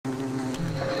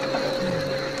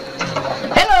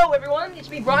everyone? It's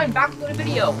me, Brian, back with a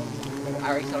video. I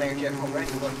already saw Air Jet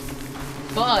already,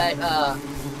 but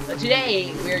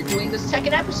today we're doing the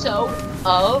second episode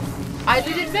of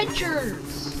Island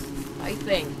Adventures. I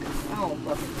think. I don't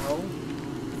fucking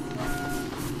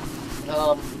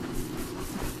know.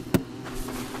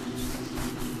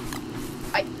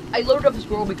 I loaded up this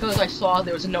world because I saw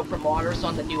there was a note from Modders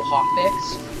on the new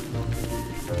hotfix.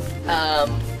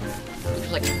 It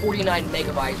was like 49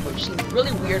 megabytes, which seemed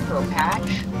really weird for a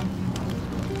patch.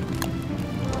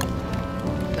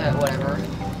 Whatever.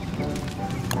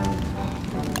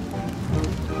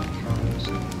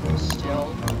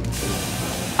 Still.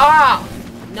 Ah!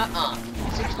 Nuh-uh.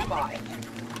 65.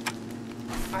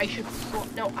 I should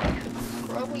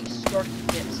probably start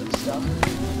getting some stuff.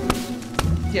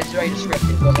 Yeah, it's very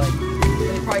descriptive, but like,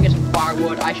 let me probably get some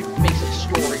firewood. I should make some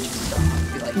storage and stuff. I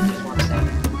feel like, just want to say.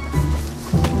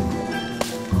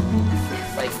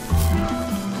 Like,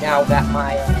 now that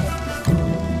my,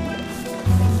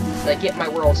 get my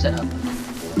world set up.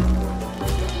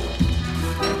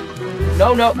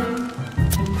 No.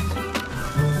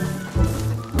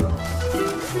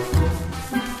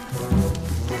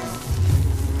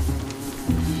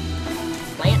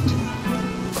 Plant.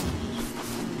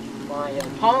 My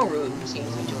palm room seems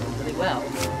to be doing really well.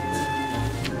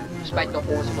 Despite the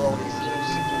horse world, it seems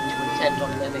to intent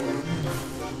on living.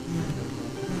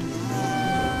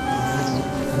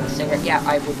 Singer, yeah,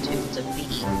 I would too. It's a bee.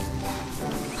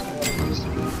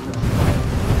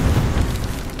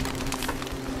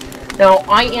 Now,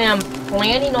 I am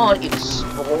planning on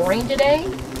exploring today.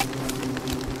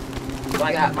 So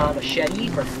I got my machete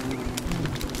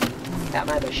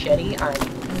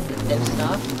and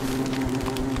stuff.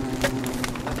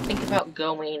 I think about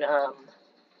going, I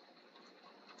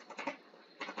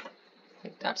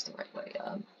think that's the right way,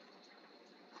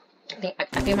 I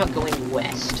think about going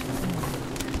west.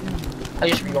 I'll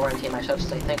just reorientate myself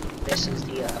so I think this is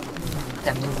the,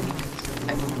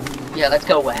 yeah, let's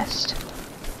go west.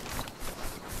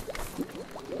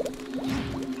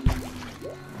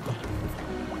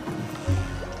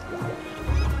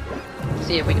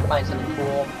 See if we can find something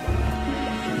cool.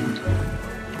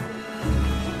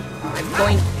 I'm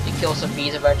going to kill some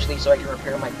bees eventually so I can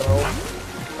repair my bow.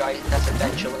 Right, that's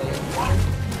eventually.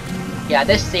 Yeah,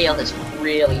 this sail is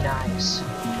really nice.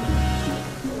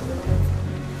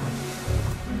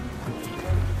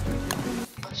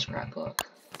 A scrapbook.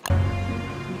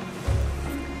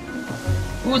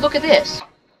 Ooh, look at this!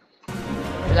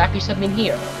 There's actually something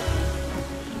here.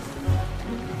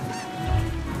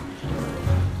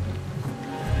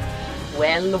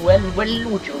 Well, would you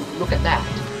look at that?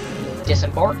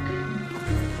 Disembark.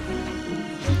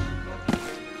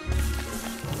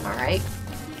 Alright.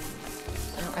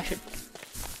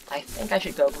 I think I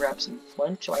should go grab some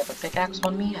flint. Do I have a pickaxe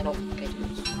on me? I don't think I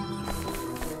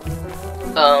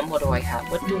do. What do I have?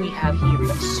 What do we have here? We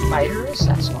got spiders.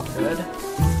 That's not good.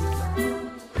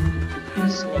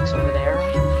 Snakes over there.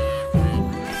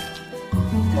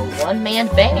 A one-man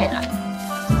band.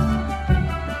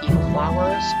 Evil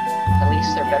flowers. At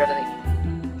least they're better than they...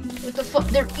 What the fuck?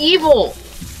 They're evil!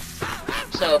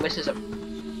 So, this is a...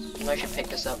 I should pick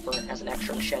this up as an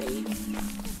extra machete.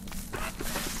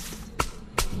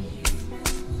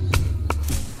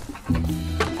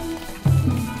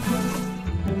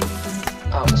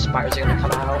 Oh, the spiders are gonna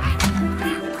come out.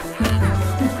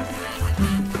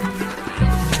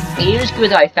 It is good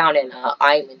that I found an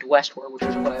island westward, which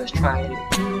is what I was trying to do.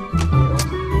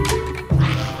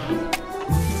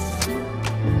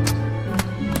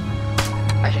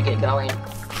 I should get going.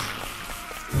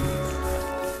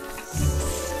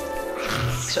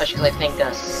 Especially because I think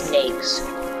snakes.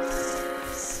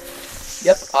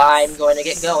 Yep, I'm going to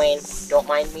get going. Don't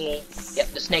mind me. Yep,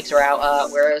 the snakes are out.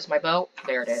 Where is my boat?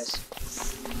 There it is.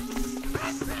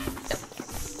 Yep.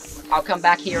 I'll come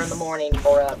back here in the morning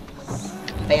for a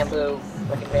bamboo.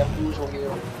 I can bamboozle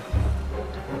you.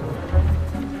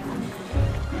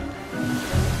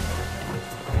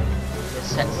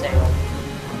 Just set sail.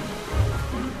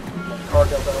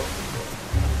 Cargo boat.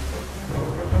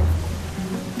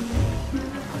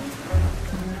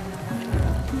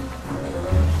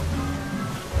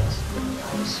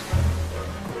 Nice.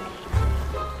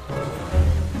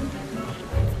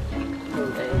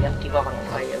 Okay, empty bottle.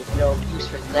 I have no use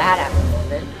for that at the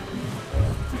moment.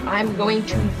 I'm going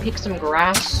to pick some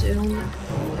grass soon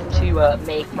to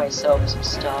make myself some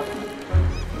stuff.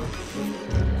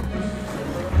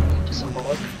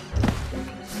 Disembark.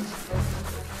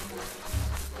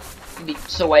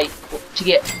 So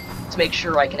to make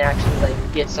sure I can actually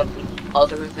like get something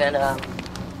other than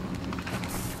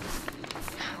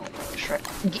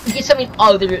get something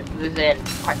other than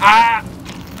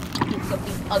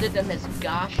something other than this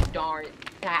gosh darn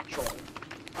satchel.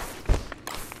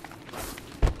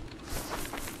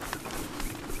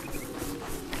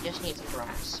 I just need some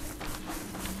grass.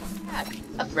 Yeah,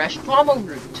 a fresh pommel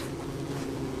root.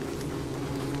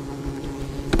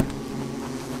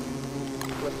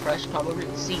 With fresh pommel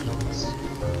root seeds.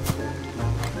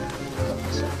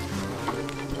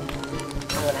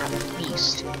 I'm gonna have a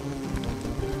feast.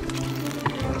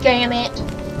 Damn it!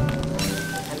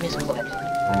 I misclicked.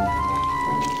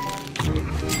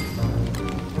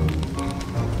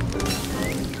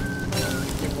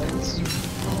 Inwards.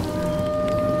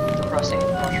 Depressing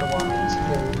pressure lines.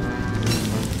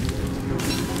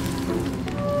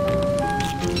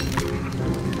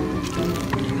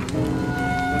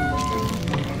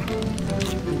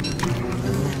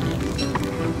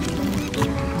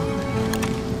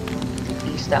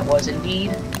 That was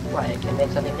indeed right. I can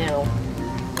make something new.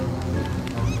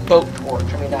 Boat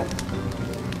torch. I mean, that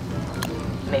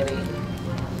maybe.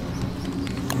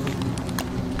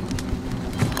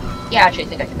 Yeah, actually, I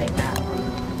think I can make that.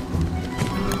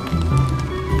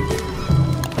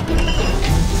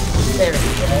 There we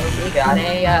go. We got a.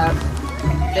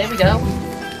 There we go.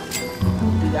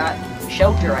 We got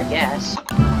shelter, I guess.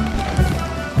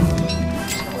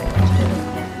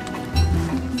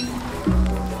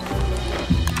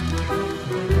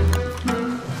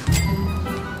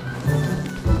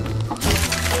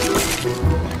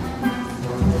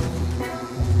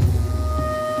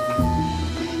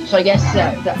 So I guess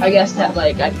that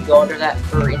like I can go under that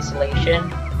for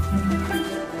insulation.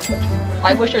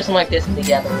 I wish there was something like this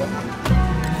together.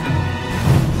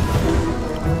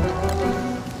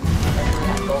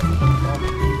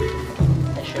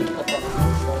 I should put that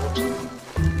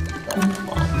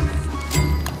on.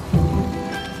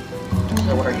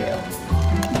 So what are you?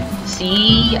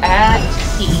 C at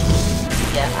C.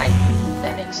 Yeah,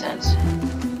 that makes sense.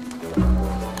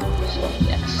 So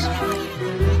yes.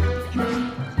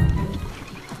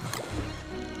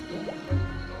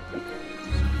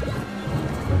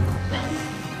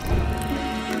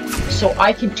 So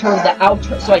I can turn that out.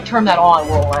 So I turn that on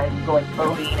while I'm going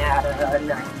boating at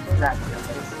night. That's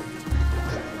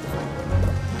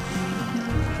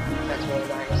really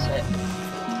nice.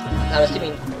 I was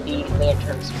doing the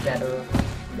lanterns better.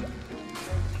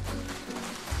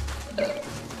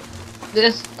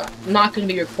 This not going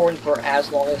to be recording for as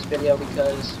long as this video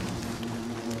because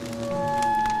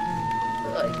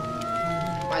like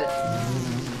I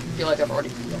feel like I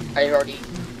already.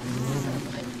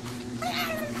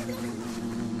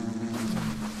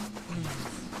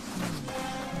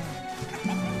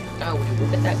 Oh,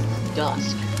 look at that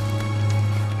dusk.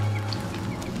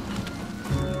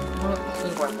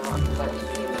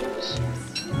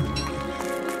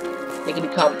 They can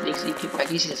become.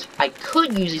 I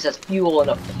could use these as fuel in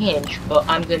a pinch, but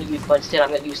I'm gonna use. But instead, I'm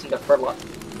gonna use them for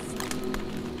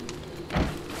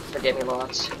getting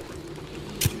lots.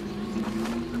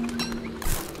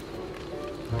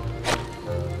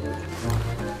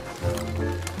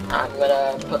 I'm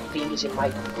gonna put these in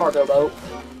my cargo boat.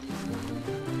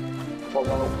 For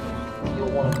what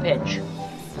you'll want to pinch.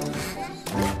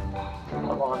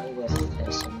 Along with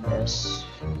this and this.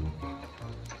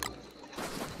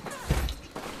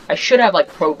 I should have like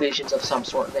provisions of some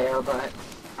sort there, but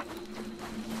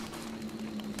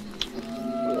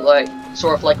like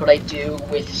sort of like what I do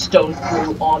with stone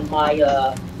fruit on my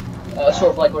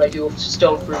sort of like what I do with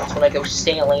stone fruits when I go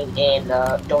sailing in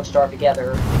Don't Starve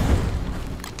Together.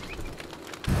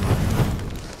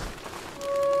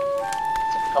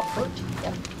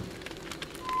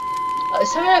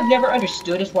 Something I've never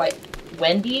understood is why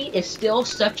Wendy is still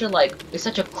such a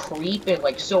creep and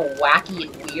like so wacky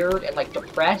and weird and like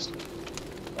depressed.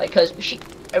 Like, cause she's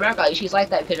like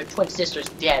that because her twin sister's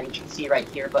dead, and you can see right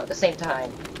here. But at the same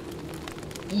time,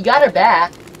 you got her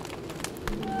back.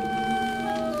 You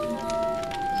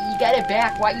got her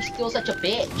back. Why are you still such a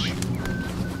bitch?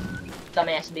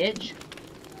 Dumbass bitch.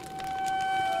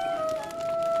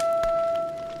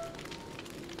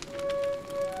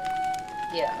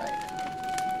 Yeah. Right.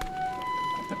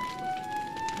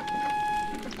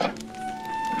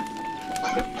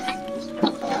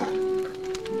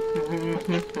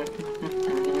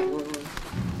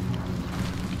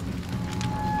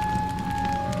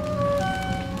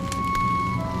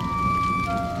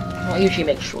 I usually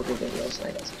make shorter videos,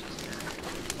 I guess.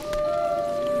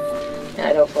 And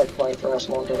I don't feel like playing for us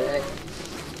long today.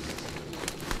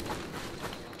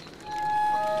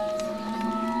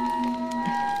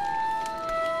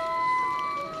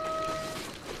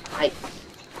 I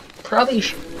probably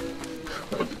should.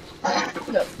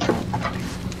 No.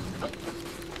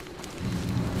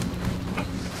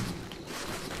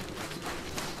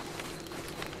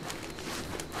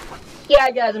 yeah,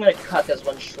 guys, I'm gonna cut this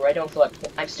one short. I don't feel like...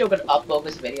 I'm still gonna upload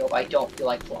this video, but I don't feel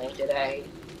like playing today.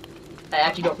 I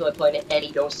actually don't feel like playing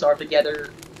any Don't Starve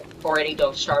Together, or any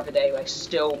Don't Starve today. I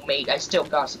still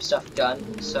got some stuff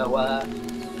done, so,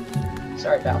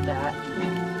 sorry about that.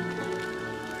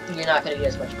 You're not gonna get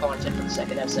as much content for the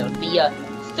second episode. The,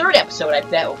 third episode, I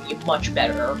bet, will be much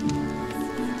better.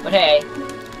 But hey,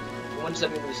 wins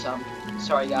some, we lose some.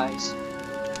 Sorry, guys.